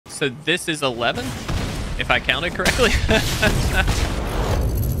So this is 11, if I counted correctly.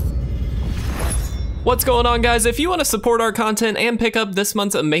 What's going on, guys? If you want to support our content and pick up this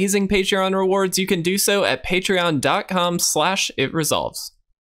month's amazing Patreon rewards, you can do so at patreon.com/itresolves.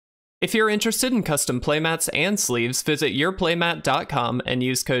 If you're interested in custom playmats and sleeves, visit yourplaymat.com and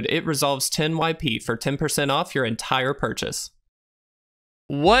use code ITRESOLVES10YP for 10% off your entire purchase.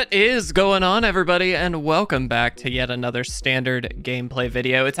 What is going on, everybody, and welcome back to yet another standard gameplay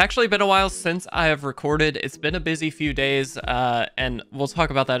video. It's actually been a while since I have recorded. It's been a busy few days, and we'll talk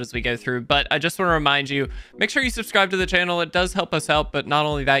about that as we go through, but I just want to remind you, make sure you subscribe to the channel. It does help us out, but not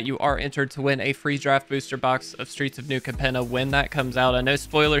only that, you are entered to win a free draft booster box of Streets of New Capenna when that comes out. I know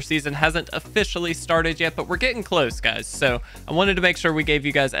spoiler season hasn't officially started yet, but we're getting close, guys, so I wanted to make sure we gave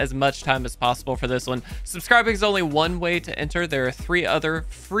you guys as much time as possible for this one. Subscribing is only one way to enter. There are 3 other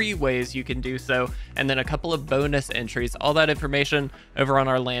free ways you can do so, and then a couple of bonus entries. All that information over on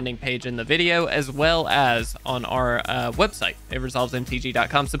our landing page in the video, as well as on our website,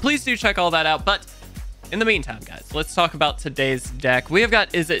 itresolvesmtg.com. So please do check all that out. But in the meantime, guys, let's talk about today's deck. We have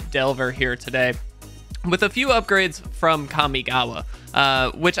got Izzet Delver here today with a few upgrades from Kamigawa,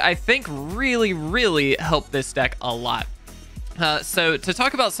 which I think really help this deck a lot. So to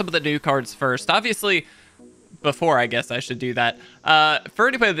talk about some of the new cards first, obviously, before I guess I should do that, for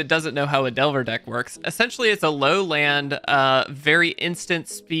anybody that doesn't know how a Delver deck works, essentially it's a low land, very instant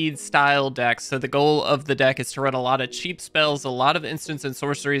speed style deck. So the goal of the deck is to run a lot of cheap spells, a lot of instants and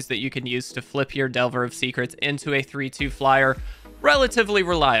sorceries that you can use to flip your Delver of Secrets into a 3/2 flyer relatively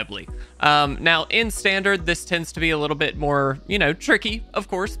reliably. Now in standard, this tends to be a little bit more, you know, tricky, of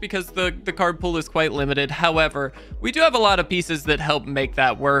course, because the card pool is quite limited. However, we do have a lot of pieces that help make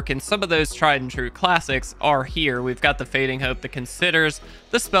that work, and some of those tried and true classics are here. We've got the Fading Hope, the Considers,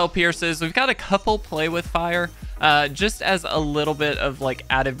 the Spell Pierces. We've got a couple Play with Fire, just as a little bit of like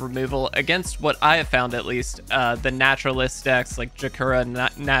added removal against what I have found, at least, the Naturalist decks like Jakura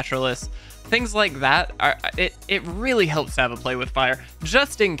Naturalist. Things like that, it really helps to have a Play with Fire,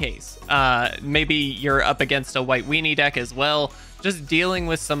 just in case. Maybe you're up against a white weenie deck as well. Just dealing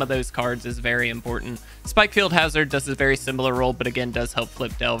with some of those cards is very important. Spikefield Hazard does a very similar role, but again, does help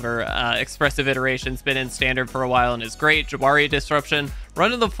flip Delver. Expressive Iteration's been in standard for a while and is great. Jwari Disruption,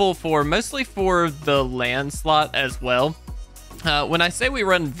 running the full 4, mostly for the land slot as well. When I say we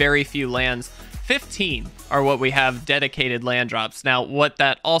run very few lands, 15 are what we have dedicated land drops. Now, what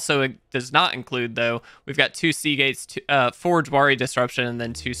that also does not include, though, we've got 2 Seagates, 4 Jwari Disruption, and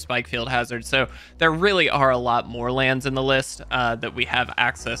then 2 Spikefield Hazard. So there really are a lot more lands in the list that we have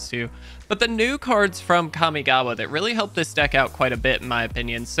access to. But the new cards from Kamigawa that really help this deck out quite a bit, in my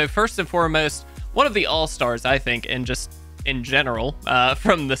opinion. So first and foremost, one of the all-stars, I think, and just in general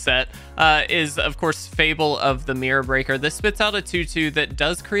from the set is of course Fable of the Mirror Breaker. This spits out a 2/2 that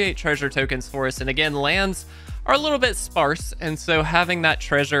does create treasure tokens for us, and again, lands are a little bit sparse, and so having that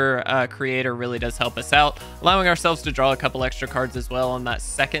treasure creator really does help us out, allowing ourselves to draw a couple extra cards as well on that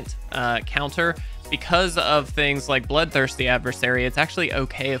second counter. Because of things like Bloodthirsty Adversary, it's actually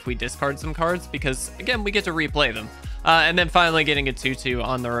okay if we discard some cards because again, we get to replay them. And then finally getting a 2/2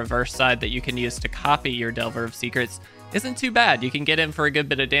 on the reverse side that you can use to copy your Delver of Secrets isn't too bad. You can get in for a good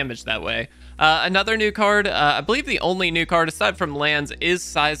bit of damage that way. Another new card, I believe the only new card aside from lands, is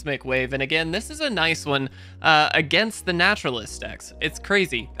Seismic Wave. And again, this is a nice one against the Naturalist decks. It's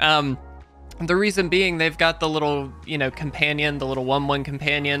crazy. The reason being, they've got the little, you know, companion, the little 1/1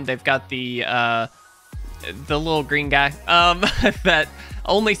 companion. They've got the little green guy that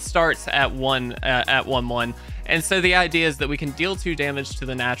only starts at 1/1. And so the idea is that we can deal 2 damage to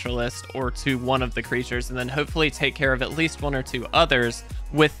the Naturalist or to one of the creatures, and then hopefully take care of at least 1 or 2 others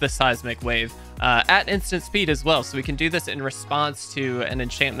with the Seismic Wave at instant speed as well. So we can do this in response to an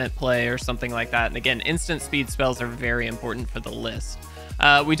enchantment play or something like that. And again, instant speed spells are very important for the list.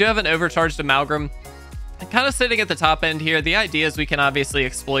 We do have an Overcharged Amalgam kind of sitting at the top end here. The idea is we can obviously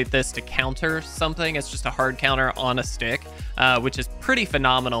exploit this to counter something. It's just a hard counter on a stick, which is pretty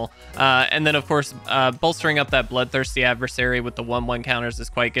phenomenal. And then, of course, bolstering up that Bloodthirsty Adversary with the 1/1 counters is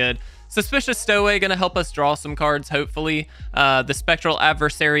quite good. Suspicious Stowaway going to help us draw some cards, hopefully. The Spectral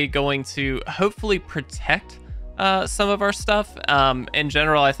Adversary going to hopefully protect some of our stuff. In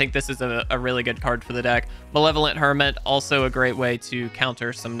general, I think this is a really good card for the deck. Malevolent Hermit, also a great way to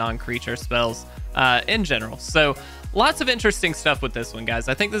counter some non-creature spells in general. So lots of interesting stuff with this one, guys.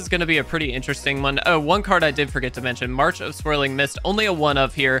 I think this is going to be a pretty interesting one. Oh, one card I did forget to mention, March of Swirling Mist, only a 1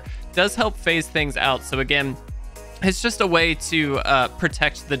 of here, does help phase things out. So again, it's just a way to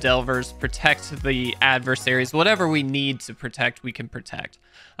protect the Delvers, protect the adversaries, whatever we need to protect, we can protect.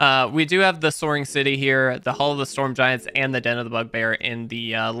 We do have the Soaring City here, the Hall of the Storm Giants, and the Den of the Bugbear in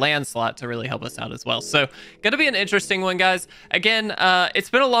the land slot to really help us out as well. So, gonna be an interesting one, guys. Again, it's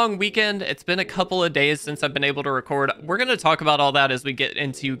been a long weekend. It's been a couple of days since I've been able to record. We're gonna talk about all that as we get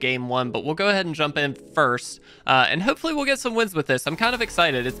into game one, but we'll go ahead and jump in first, and hopefully we'll get some wins with this. I'm kind of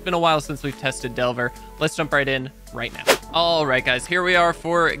excited. It's been a while since we've tested Delver. Let's jump right in right now. All right, guys, here we are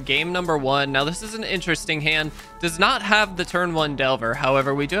for game number one. Now, this is an interesting hand. Does not have the turn one Delver.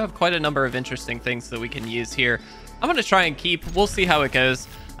 However, we do have quite a number of interesting things that we can use here. I'm going to try and keep. We'll see how it goes.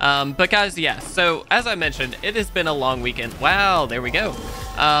 But guys, yeah, so as I mentioned, it has been a long weekend. Wow, there we go.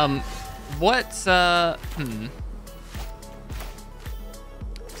 So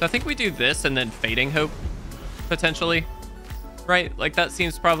I think we do this and then Fading Hope, potentially, right? Like, that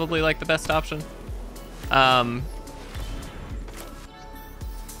seems probably like the best option.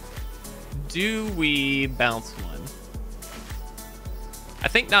 Do we bounce one? I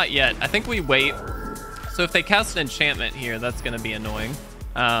think not yet. I think we wait. So if they cast an enchantment here, that's going to be annoying.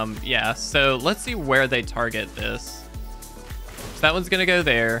 Yeah, so let's see where they target this. So that one's going to go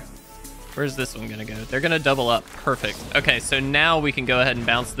there. Where's this one going to go? They're going to double up. Perfect. Okay, so now we can go ahead and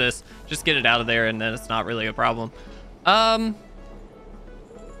bounce this. Just get it out of there, and then it's not really a problem. Do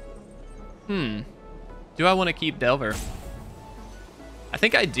I want to keep Delver? I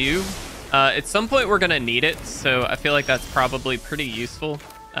think I do. At some point, we're going to need it, so I feel like that's probably pretty useful.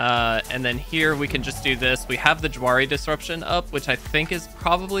 And then here, we can just do this. We have the Jwari Disruption up, which I think is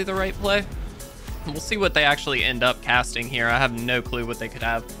probably the right play. We'll see what they actually end up casting here. I have no clue what they could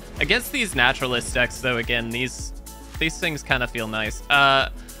have. Against these Naturalist decks, though, again, these things kind of feel nice. Oh,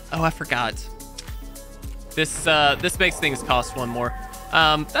 I forgot. This makes things cost one more.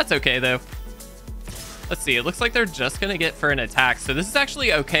 That's okay, though. Let's see. It looks like they're just going to get for an attack. So this is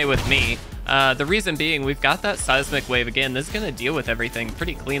actually okay with me. The reason being, we've got that Seismic Wave again. This is going to deal with everything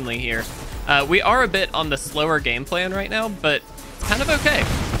pretty cleanly here. We are a bit on the slower game plan right now, but it's kind of okay.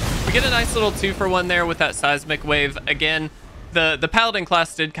 We get a nice little 2-for-1 there with that Seismic Wave. Again, the Paladin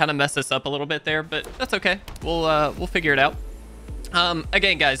class did kind of mess us up a little bit there, but that's okay. We'll figure it out.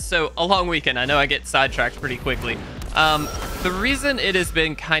 Again, guys, so a long weekend. I know I get sidetracked pretty quickly. The reason it has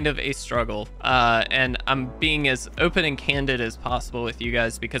been kind of a struggle, and I'm being as open and candid as possible with you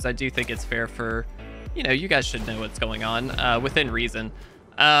guys because I do think it's fair for, you guys should know what's going on within reason.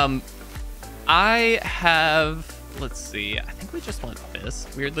 I have, let's see, I think we just want this,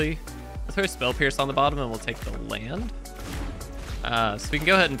 weirdly. We'll throw Spell Pierce on the bottom and we'll take the land. So we can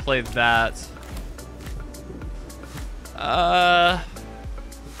go ahead and play that. I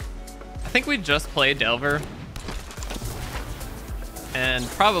think we just play Delver. And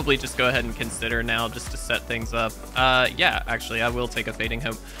probably just go ahead and consider now just to set things up. Yeah, actually, I will take a Fading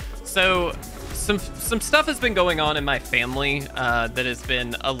Hope. So some stuff has been going on in my family that has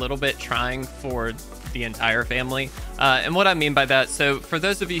been a little bit trying for the entire family. And what I mean by that, so for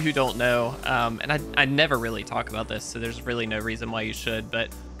those of you who don't know, and I never really talk about this, so there's really no reason why you should, but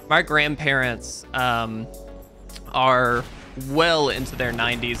my grandparents are well into their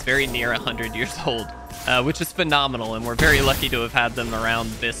 90s, very near 100 years old. Which is phenomenal, and we're very lucky to have had them around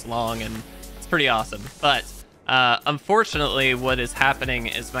this long, and it's pretty awesome. But unfortunately, what is happening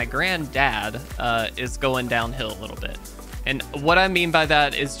is my granddad is going downhill a little bit. And what I mean by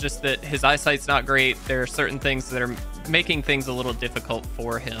that is just that his eyesight's not great. There are certain things that are making things a little difficult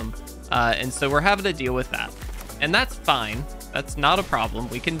for him. And so we're having to deal with that. And that's fine. That's not a problem.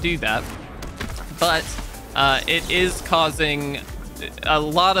 We can do that. But it is causing... a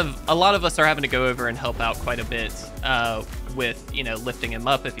lot of us are having to go over and help out quite a bit with, lifting him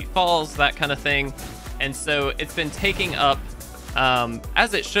up if he falls, that kind of thing. And so it's been taking up,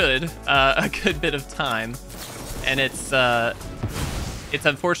 as it should, a good bit of time. And it's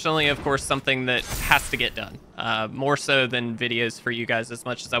unfortunately, of course, something that has to get done. More so than videos for you guys, as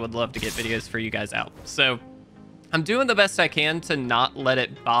much as I would love to get videos for you guys out. So I'm doing the best I can to not let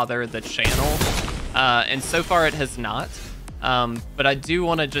it bother the channel. And so far it has not. But I do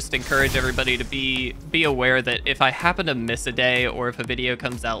want to just encourage everybody to be aware that if I happen to miss a day or if a video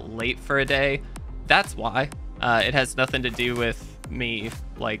comes out late for a day, that's why. It has nothing to do with me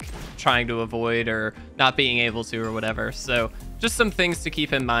like trying to avoid or not being able to or whatever. So just some things to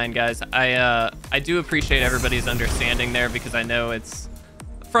keep in mind, guys. I do appreciate everybody's understanding there because I know it's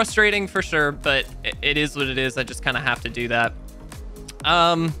frustrating for sure, but it is what it is. I just kind of have to do that.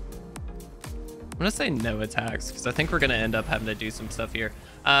 I'm gonna say no attacks because I think we're gonna end up having to do some stuff here.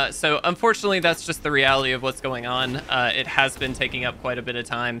 So unfortunately, that's just the reality of what's going on. It has been taking up quite a bit of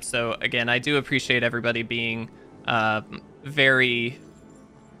time. So again, I do appreciate everybody being very...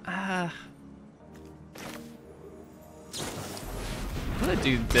 I'm gonna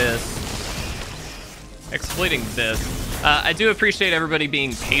do this. Exploiting this. I do appreciate everybody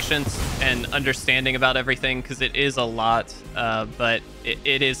being patient and understanding about everything, because it is a lot, but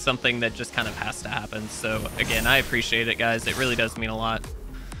it is something that just kind of has to happen. So again, I appreciate it, guys. It really does mean a lot.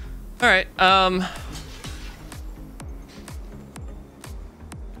 All right. I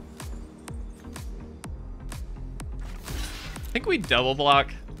think we double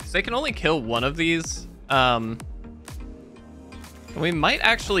block, because they can only kill one of these. We might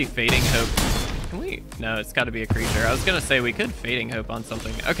actually Fading Hope. Can we? No, it's got to be a creature. I was going to say we could Fading Hope on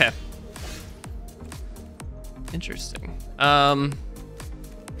something. Okay. Interesting. So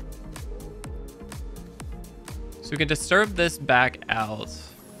we can disturb this back out.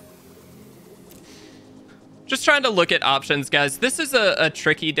 Just trying to look at options, guys. This is a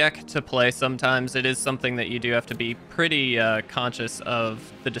tricky deck to play sometimes. It is something that you do have to be pretty conscious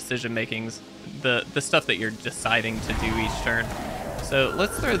of the decision makings, the stuff that you're deciding to do each turn. So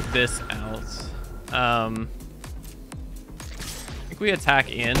let's throw this out. I think we attack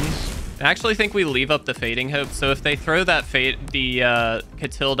in. I actually think we leave up the Fading Hope. So if they throw that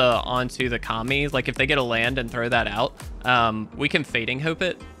Catilda onto the Kami, like if they get a land and throw that out, we can Fading Hope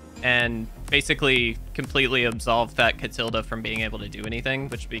it and basically completely absolve that Catilda from being able to do anything,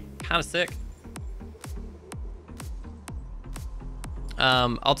 which would be kind of sick.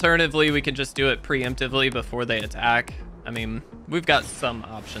 Alternatively, we can just do it preemptively before they attack. I mean, we've got some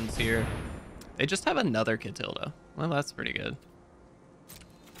options here. They just have another Catilda. Well, that's pretty good.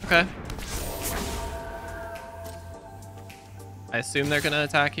 Okay. I assume they're going to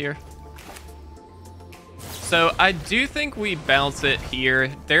attack here. So I do think we bounce it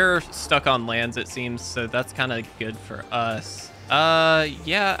here. They're stuck on lands, it seems, so that's kind of good for us.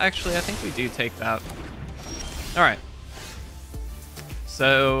 Yeah, actually, I think we do take that. All right.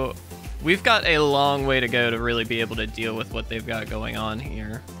 So we've got a long way to go to really be able to deal with what they've got going on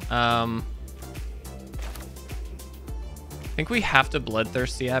here. I think we have to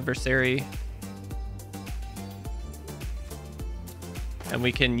Bloodthirsty Adversary. And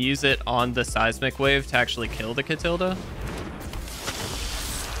we can use it on the Seismic Wave to actually kill the Catilda.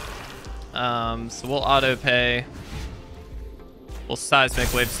 So we'll auto pay. We'll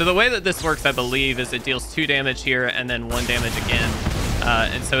Seismic Wave. So the way that this works, I believe, is it deals 2 damage here and then 1 damage again.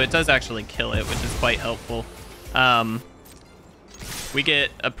 And so it does actually kill it, which is quite helpful. We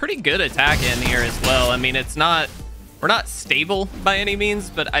get a pretty good attack in here as well. I mean, we're not stable by any means,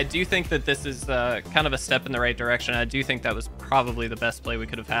 but I do think that this is kind of a step in the right direction. I do think that was probably the best play we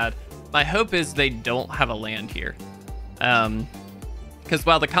could have had. My hope is they don't have a land here. Because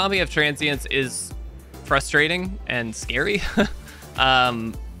while the Kami of Transience is frustrating and scary,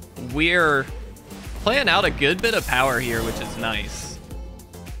 we're playing out a good bit of power here, which is nice.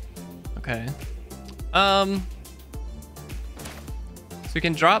 Okay. So we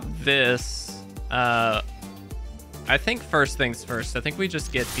can drop this. I think first things first. I think we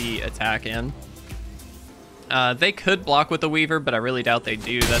just get the attack in. They could block with the Weaver, but I really doubt they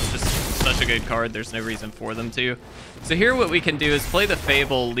do. That's just such a good card. There's no reason for them to. So here what we can do is play the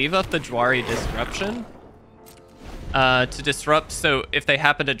Fable, leave up the Jwari Disruption to disrupt. So if they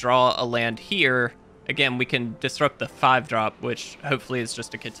happen to draw a land here, again, we can disrupt the 5-drop, which hopefully is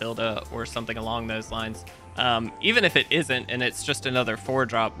just a Catilda or something along those lines. Even if it isn't and it's just another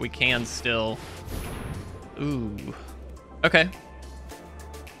 4-drop, we can still... Ooh. Okay.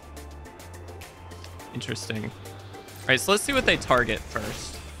 Interesting. All right, so let's see what they target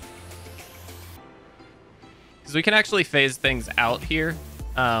first. Because we can actually phase things out here.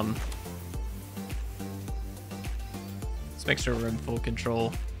 Let's make sure we're in full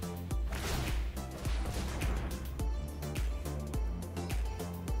control.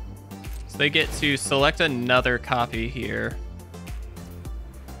 So they get to select another copy here.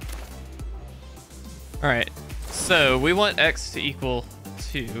 All right, so we want X to equal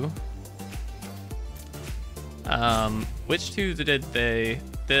 2. Which 2 did they?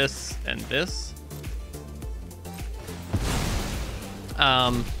 This and this?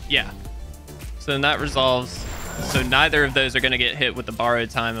 Yeah. So then that resolves. So neither of those are going to get hit with the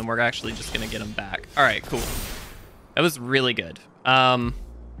borrowed time, and we're actually just going to get them back. All right, cool. That was really good. Let's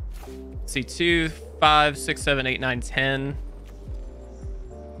see, 2, 5, 6, 7, 8, 9, 10.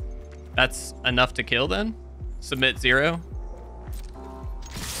 That's enough to kill then. Submit 0.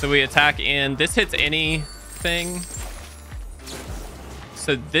 So we attack in. This hits anything.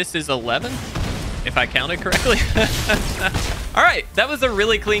 So this is 11, if I counted correctly. All right, that was a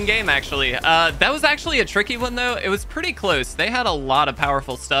really clean game, actually. That was actually a tricky one, though. It was pretty close. They had a lot of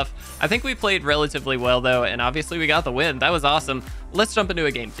powerful stuff. I think we played relatively well, though, and obviously we got the win. That was awesome. Let's jump into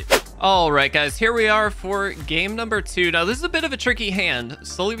a game 2. All right, guys, here we are for game number 2. Now, this is a bit of a tricky hand,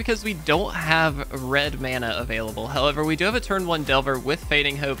 solely because we don't have red mana available. However, we do have a turn 1 Delver with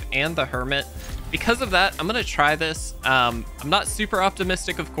Fading Hope and the Hermit. Because of that, I'm going to try this. I'm not super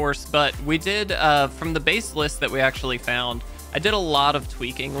optimistic, of course, but we did, from the base list that we actually found, I did a lot of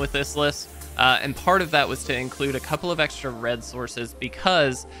tweaking with this list, and part of that was to include a couple of extra red sources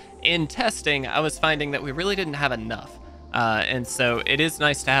because in testing, I was finding that we really didn't have enough. And so it is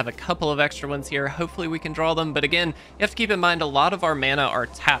nice to have a couple of extra ones here. Hopefully we can draw them. But again, you have to keep in mind a lot of our mana are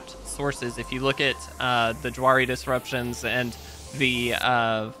tapped sources. If you look at the Jwari Disruptions and the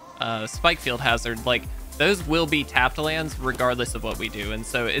Spikefield Hazard, like those will be tapped lands regardless of what we do. And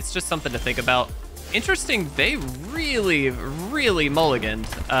so it's just something to think about. Interesting, they really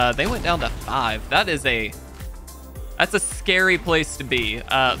mulliganed. They went down to 5. That's a scary place to be.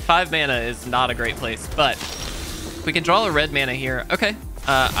 5 mana is not a great place, but we can draw a red mana here. Okay,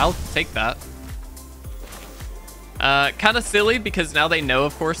 I'll take that. Kind of silly because now they know,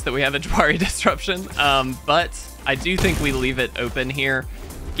 of course, that we have a Jwari Disruption, but I do think we leave it open here.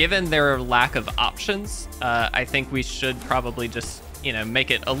 Given their lack of options, I think we should probably just, you know, make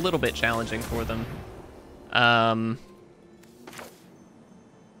it a little bit challenging for them. I'm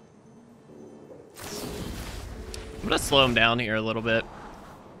gonna slow him down here a little bit,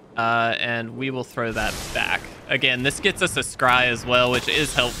 and we will throw that back. Again, this gets us a scry as well, which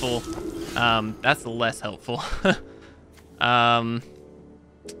is helpful. That's less helpful.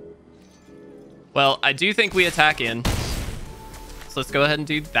 Well, I do think we attack in, so let's go ahead and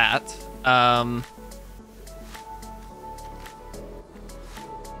do that. I'm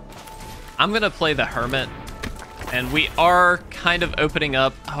gonna play the Hermit, and we are kind of opening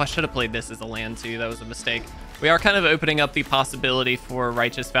up. Oh, I should have played this as a land too. That was a mistake. We are kind of opening up the possibility for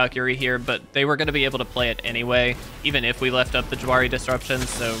Righteous Valkyrie here, but they were going to be able to play it anyway, even if we left up the Jwari Disruption,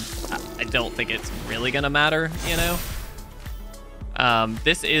 so I don't think it's really going to matter, you know?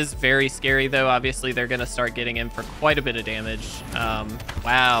 This is very scary, though. Obviously, they're going to start getting in for quite a bit of damage.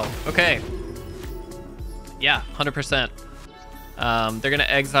 Wow. Okay. Yeah, 100%. They're going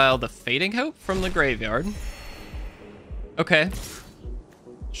to exile the Fading Hope from the graveyard. Okay.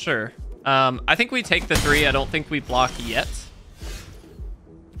 Sure. I think we take the 3. I don't think we block yet.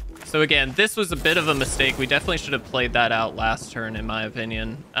 So again, this was a bit of a mistake. We definitely should have played that out last turn, in my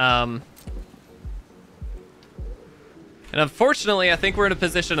opinion. And unfortunately, I think we're in a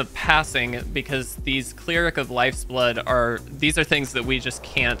position of passing because these Cleric of Life's Blood these are things that we just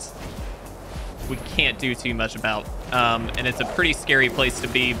can't do too much about. And it's a pretty scary place to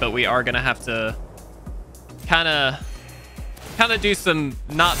be, but we are going to have to kind of do some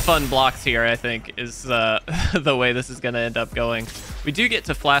not fun blocks here, I think, is the way this is going to end up going. We do get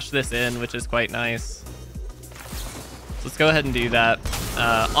to flash this in, which is quite nice. So let's go ahead and do that.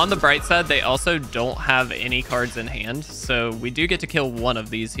 On the bright side, they also don't have any cards in hand, so we do get to kill one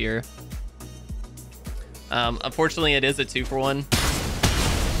of these here. Unfortunately, it is a 2-for-1,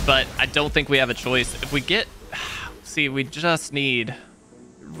 but I don't think we have a choice. If we get... See, we just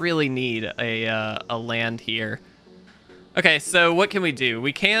really need a land here. Okay, so what can we do?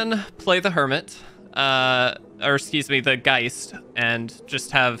 We can play the Hermit, or excuse me, the Geist, and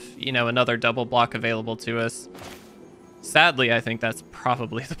just have, you know, another double block available to us. Sadly, I think that's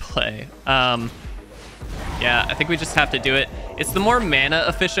probably the play. Yeah, I think we just have to do it. It's the more mana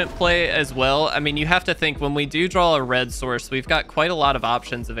efficient play as well. I mean, you have to think when we do draw a red source, we've got quite a lot of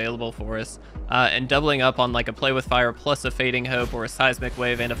options available for us. And doubling up on like a Play with Fire plus a Fading Hope or a Seismic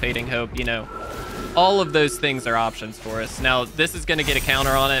Wave and a Fading Hope, you know, all of those things are options for us. Now, this is going to get a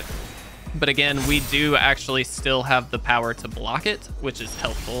counter on it, but again, we do actually still have the power to block it, which is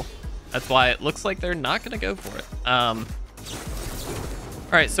helpful. That's why it looks like they're not going to go for it. All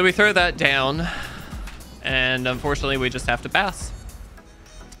right, so we throw that down, and unfortunately, we just have to pass.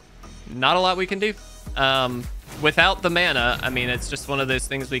 Not a lot we can do. Without the mana, I mean, it's just one of those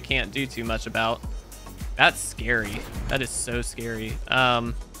things we can't do too much about. That's scary. That is so scary.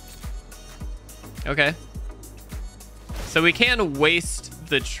 Okay. So we can waste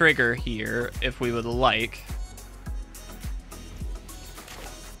the trigger here if we would like.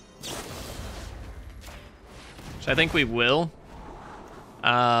 Which I think we will.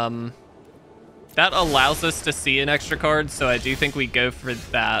 That allows us to see an extra card, so I do think we go for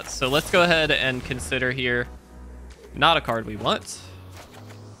that. So let's go ahead and consider here. Not a card we want.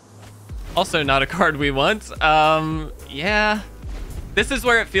 Also not a card we want. Yeah. This is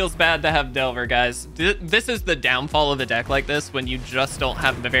where it feels bad to have Delver, guys. This is the downfall of a deck like this when you just don't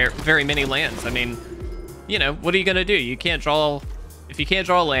have very many lands. I mean, you know, what are you gonna do? You can't draw. If you can't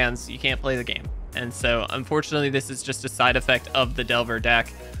draw lands, you can't play the game. And so, unfortunately, this is just a side effect of the Delver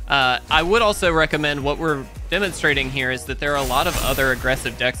deck. I would also recommend what we're demonstrating here is that there are a lot of other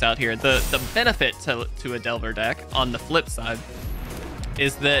aggressive decks out here. The benefit to a Delver deck, on the flip side,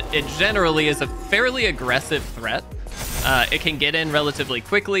 is that it generally is a fairly aggressive threat. It can get in relatively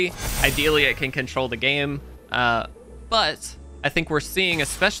quickly. Ideally, it can control the game. But I think we're seeing,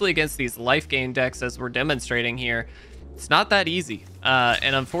 especially against these life gain decks as we're demonstrating here, it's not that easy.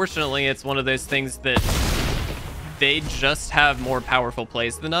 And unfortunately, it's one of those things that they just have more powerful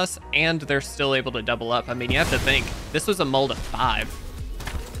plays than us, and they're still able to double up. I mean, you have to think, this was a mull to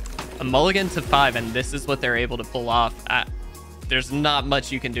 5. A mulligan to 5, and this is what they're able to pull off. There's not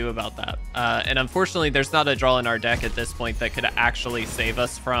much you can do about that. And unfortunately, there's not a draw in our deck at this point that could actually save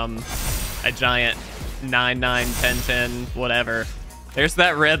us from a giant 9/9, 10/10, whatever. There's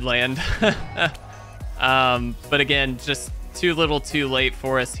that red land. But again, just too little too late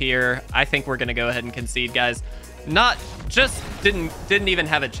for us here. I think we're gonna go ahead and concede, guys. Didn't even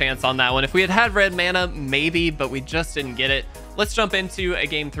have a chance on that one. If we had red mana, maybe, but we just didn't get it. Let's jump into a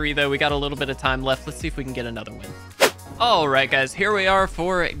game 3 though. We got a little bit of time left. Let's see if we can get another win. All right, guys, here we are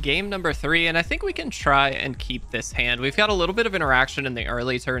for game number 3, and I think we can try and keep this hand. We've got a little bit of interaction in the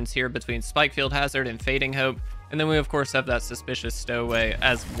early turns here between Spikefield Hazard and Fading Hope, and then we, of course, have that Suspicious Stowaway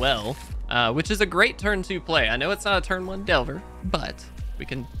as well, which is a great turn 2 play. I know it's not a turn 1 Delver, but we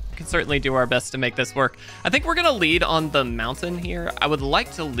can certainly do our best to make this work. I think we're going to lead on the mountain here. I would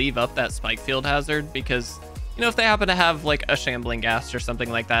like to leave up that Spikefield Hazard because, you know, if they happen to have like a Shambling Ghast or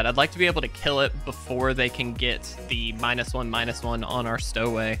something like that, I'd like to be able to kill it before they can get the -1/-1 on our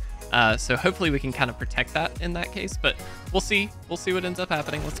Stowaway. So hopefully we can kind of protect that in that case, but we'll see. We'll see what ends up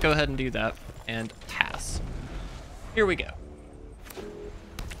happening. Let's go ahead and do that and pass. Here we go.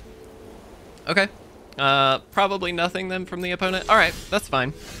 Okay. Probably nothing then from the opponent. All right, that's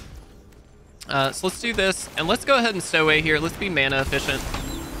fine. So let's do this, and let's go ahead and Stowaway here. Let's be mana efficient.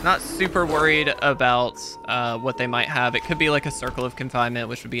 Not super worried about what they might have. It could be like a Circle of Confinement,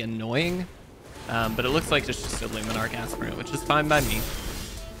 which would be annoying. But it looks like it's just a Luminar Gasprint, which is fine by me.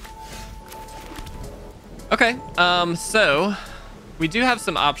 Okay, so we do have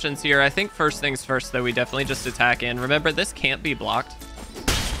some options here. I think first things first, though, we definitely just attack in. Remember, this can't be blocked,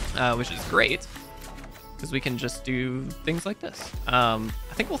 which is great, because we can just do things like this.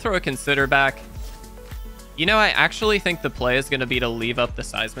 I think we'll throw a Consider back. You know, I actually think the play is going to be to leave up the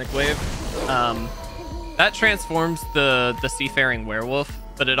Seismic Wave. That transforms the Seafaring Werewolf,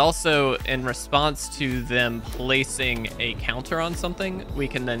 but it also, in response to them placing a counter on something, we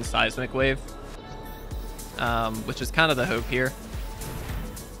can then Seismic Wave, which is kind of the hope here.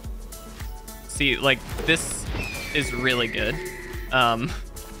 See, like, this is really good,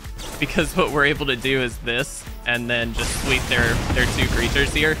 because what we're able to do is this, and then just sweep their 2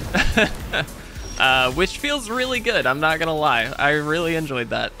 creatures here. Which feels really good, I'm not gonna lie. I really enjoyed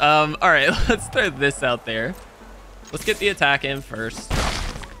that. All right, let's throw this out there. Let's get the attack in first.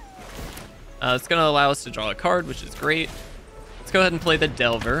 It's gonna allow us to draw a card, which is great. Let's go ahead and play the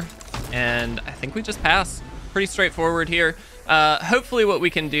Delver, and I think we just pass. Pretty straightforward here. Hopefully what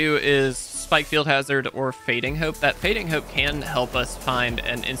we can do is Spikefield Hazard or Fading Hope. That Fading Hope can help us find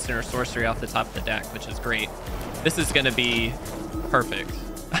an instant or sorcery off the top of the deck, which is great. This is gonna be perfect.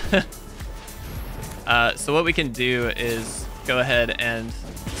 So what we can do is go ahead and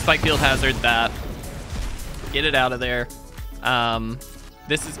Spikefield Hazard that, get it out of there.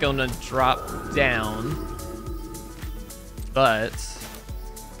 This is going to drop down, but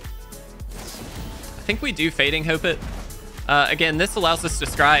I think we do Fading Hope it. Again, this allows us to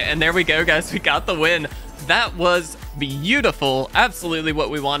scry, and there we go, guys. We got the win. That was beautiful. Absolutely what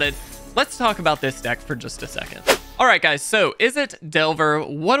we wanted. Let's talk about this deck for just a second. All right, guys, so Izzet Delver,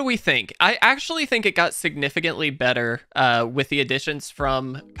 what do we think? I actually think it got significantly better with the additions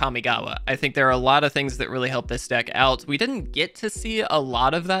from Kamigawa. I think there are a lot of things that really help this deck out. We didn't get to see a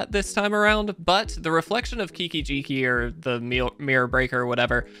lot of that this time around, but the Reflection of Kiki Jiki, or the Mirror Breaker or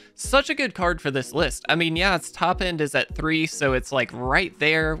whatever, such a good card for this list. I mean, yeah, its top end is at 3, so it's like right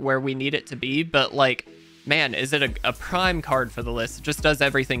there where we need it to be, but like, man, is it a prime card for the list? It just does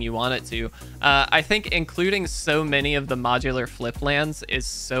everything you want it to. I think including so many of the modular flip lands is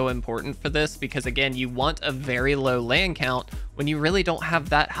so important for this, because again, you want a very low land count when you really don't have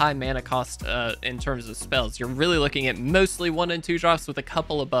that high mana cost in terms of spells. You're really looking at mostly 1 and 2 drops with a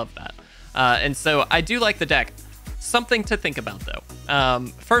couple above that. And so I do like the deck. Something to think about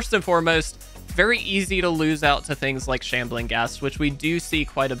though. First and foremost, very easy to lose out to things like Shambling Ghast, which we do see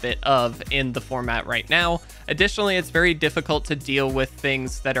quite a bit of in the format right now. Additionally, it's very difficult to deal with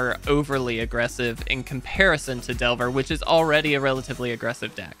things that are overly aggressive in comparison to Delver, which is already a relatively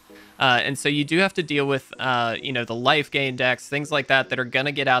aggressive deck. And so you do have to deal with, you know, the life gain decks, things like that are going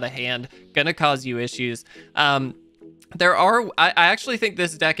to get out of hand, going to cause you issues. I actually think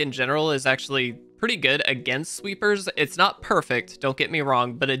this deck in general is actually pretty good against sweepers. It's not perfect, don't get me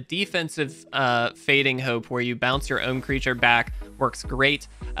wrong, but a defensive Fading Hope where you bounce your own creature back works great.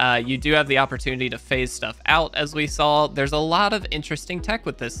 You do have the opportunity to phase stuff out, as we saw. There's a lot of interesting tech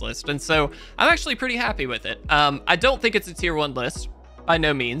with this list, and so I'm actually pretty happy with it. I don't think it's a tier 1 list, by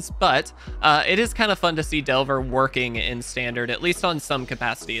no means, but it is kind of fun to see Delver working in Standard, at least on some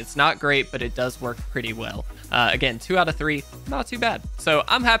capacity. It's not great, but it does work pretty well. Again, 2 out of 3, not too bad. So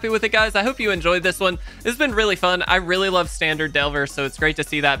I'm happy with it, guys. I hope you enjoyed this one. This has been really fun. I really love Standard Delver, so it's great to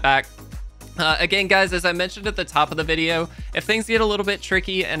see that back. Again, guys, as I mentioned at the top of the video, if things get a little bit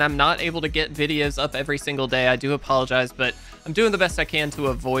tricky and I'm not able to get videos up every single day, I do apologize, but I'm doing the best I can to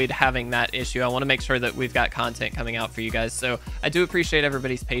avoid having that issue. I want to make sure that we've got content coming out for you guys, so I do appreciate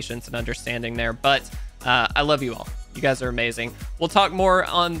everybody's patience and understanding there, but I love you all. You guys are amazing. We'll talk more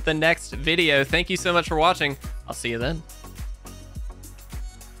on the next video. Thank you so much for watching. I'll see you then.